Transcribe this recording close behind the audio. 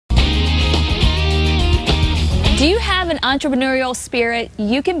Do you have an entrepreneurial spirit?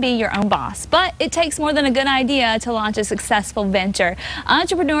 You can be your own boss, but it takes more than a good idea to launch a successful venture.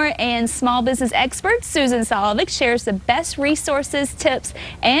 Entrepreneur and small business expert Susan Solovic shares the best resources, tips,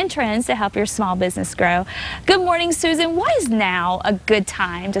 and trends to help your small business grow. Good morning, Susan. Why is now a good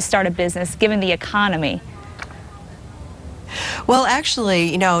time to start a business given the economy? Well,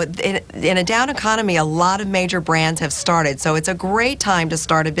 actually, you know, in a down economy, a lot of major brands have started, so it's a great time to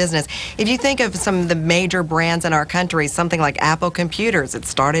start a business. If you think of some of the major brands in our country, something like Apple Computers, it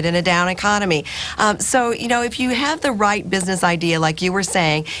started in a down economy. So, you know, if you have the right business idea, like you were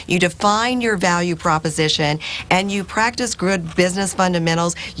saying, you define your value proposition, and you practice good business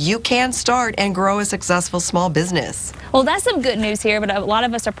fundamentals, you can start and grow a successful small business. Well, that's some good news here, but a lot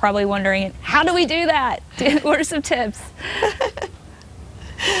of us are probably wondering, how do we do that? What are some tips?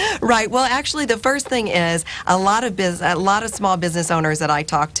 Right. Well, actually, the first thing is a lot of small business owners that I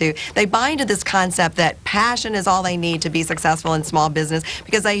talk to, they buy into this concept that passion is all they need to be successful in small business,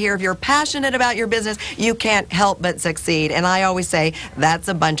 because they hear if you're passionate about your business, you can't help but succeed. And I always say that's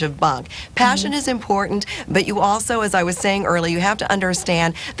a bunch of bunk. Passion is important, but you also, as I was saying earlier, you have to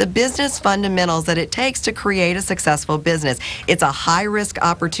understand the business fundamentals that it takes to create a successful business. It's a high-risk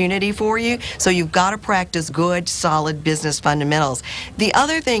opportunity for you, so you've got to practice good, solid business fundamentals. The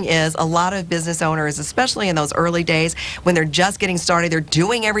other thing is a lot of business owners, especially in those early days when they're just getting started, they're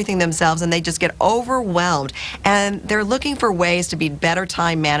doing everything themselves and they just get overwhelmed, and they're looking for ways to be better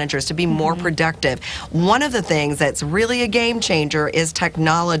time managers, to be more productive. One of the things that's really a game changer is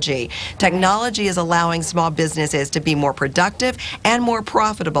technology. Technology is allowing small businesses to be more productive and more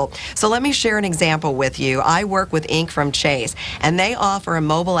profitable. So let me share an example with you. I work with Inc. from Chase, and they offer a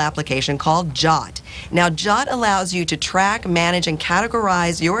mobile application called Jot. Now, Jot allows you to track, manage, and categorize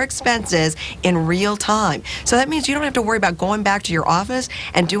your expenses in real time. So that means you don't have to worry about going back to your office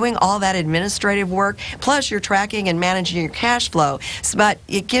and doing all that administrative work. Plus, you're tracking and managing your cash flow. But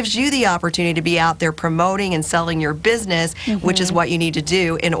it gives you the opportunity to be out there promoting and selling your business, which is what you need to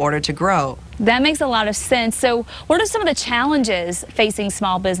do in order to grow. That makes a lot of sense. So what are some of the challenges facing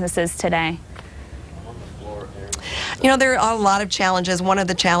small businesses today? You know, there are a lot of challenges. One of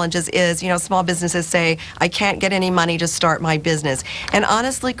the challenges is, you know, small businesses say, I can't get any money to start my business. And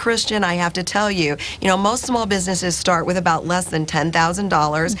honestly, Christian, I have to tell you, you know, most small businesses start with about less than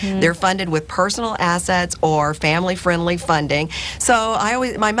 $10,000. They're funded with personal assets or family-friendly funding. So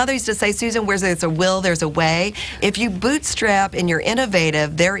my mother used to say, Susan, where there's a will, there's a way. If you bootstrap and you're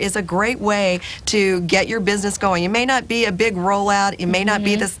innovative, there is a great way to get your business going. It may not be a big rollout. It may not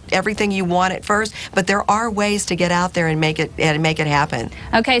be everything you want at first, but there are ways to get out there and make it happen.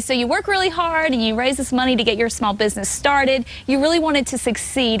 Okay, so you work really hard and you raise this money to get your small business started. You really wanted to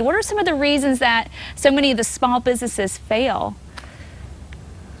succeed. What are some of the reasons that so many of the small businesses fail?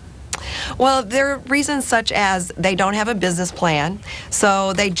 Well, there are reasons such as they don't have a business plan,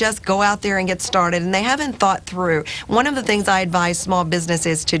 so they just go out there and get started, and they haven't thought through. One of the things I advise small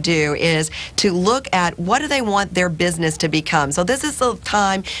businesses to do is to look at what do they want their business to become. So this is the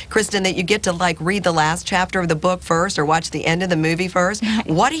time, Kristen, that you get to like read the last chapter of the book first or watch the end of the movie first.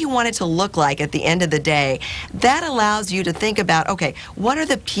 What do you want it to look like at the end of the day? That allows you to think about, okay, what are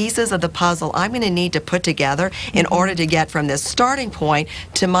the pieces of the puzzle I'm going to need to put together in order to get from this starting point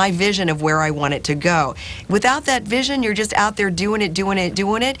to my vision of where I want it to go. Without that vision, you're just out there doing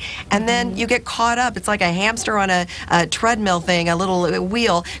it, and then you get caught up. It's like a hamster on a treadmill thing, a little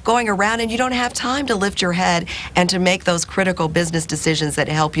wheel going around, and you don't have time to lift your head and to make those critical business decisions that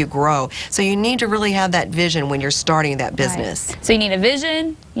help you grow. So you need to really have that vision when you're starting that business. Right. So you need a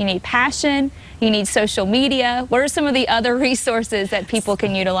vision, you need passion, you need social media. What are some of the other resources that people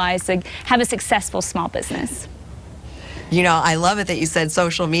can utilize to have a successful small business? You know, I love it that you said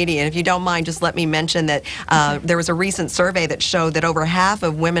social media. And if you don't mind, just let me mention that there was a recent survey that showed that over half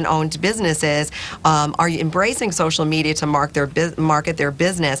of women-owned businesses are embracing social media to market their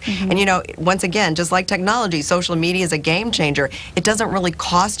business. And, you know, once again, just like technology, social media is a game changer. It doesn't really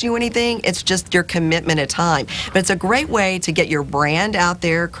cost you anything. It's just your commitment of time. But it's a great way to get your brand out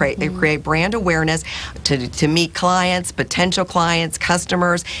there, create brand awareness, to meet clients, potential clients,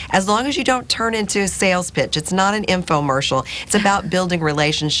 customers, as long as you don't turn into a sales pitch. It's not an infomercial. It's about building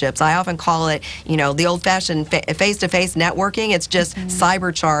relationships. I often call it, you know, the old-fashioned face-to-face networking. It's just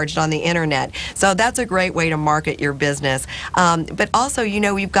cybercharged on the internet. So that's a great way to market your business. But also, you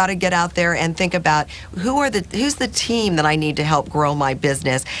know, you've got to get out there and think about who's the team that I need to help grow my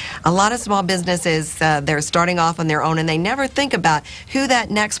business. A lot of small businesses, they're starting off on their own, and they never think about who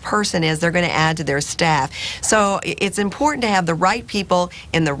that next person is they're going to add to their staff. So it's important to have the right people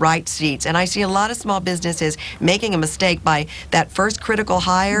in the right seats. And I see a lot of small businesses making a mistake mistake by that first critical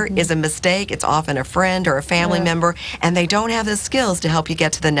hire is a mistake. It's often a friend or a family member, and they don't have the skills to help you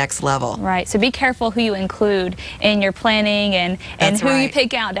get to the next level. Right. So be careful who you include in your planning and who you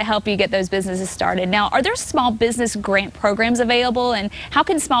pick out to help you get those businesses started. Now, are there small business grant programs available, and how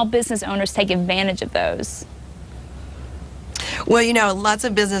can small business owners take advantage of those? Well, you know, lots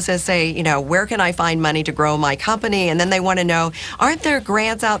of businesses say, you know, where can I find money to grow my company? And then they want to know, aren't there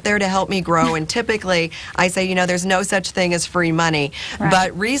grants out there to help me grow? And typically I say, you know, there's no such thing as free money. Right.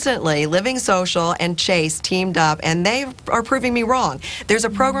 But recently, Living Social and Chase teamed up, and they are proving me wrong. There's a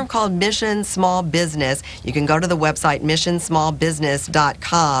program called Mission Small Business. You can go to the website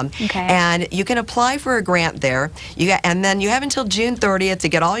missionsmallbusiness.com, and you can apply for a grant there. And then you have until June 30th to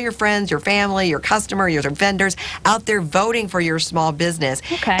get all your friends, your family, your customer, your vendors out there voting for your small business.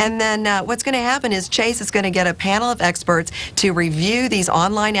 And then what's going to happen is Chase is going to get a panel of experts to review these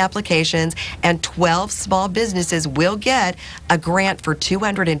online applications, and 12 small businesses will get a grant for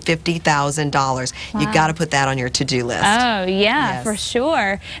 $250,000. You've got to put that on your to-do list. Oh, yeah, for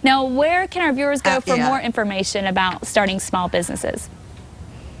sure. Now, where can our viewers go for more information about starting small businesses?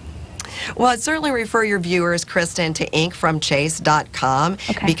 Well, I'd certainly refer your viewers, Kristen, to inkfromchase.com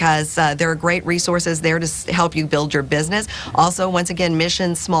because there are great resources there to help you build your business. Also, once again,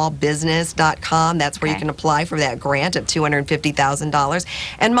 missionsmallbusiness.com. That's where you can apply for that grant of $250,000.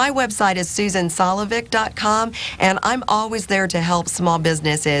 And my website is susansolovic.com, and I'm always there to help small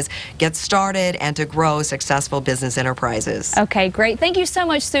businesses get started and to grow successful business enterprises. Okay, great. Thank you so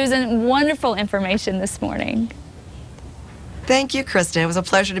much, Susan. Wonderful information this morning. Thank you, Kristen. It was a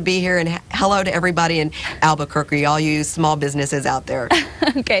pleasure to be here, and hello to everybody in Albuquerque, all you small businesses out there.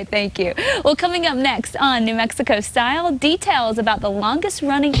 Okay, thank you. Well, coming up next on New Mexico Style, details about the longest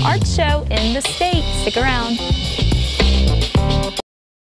running art show in the state. Stick around.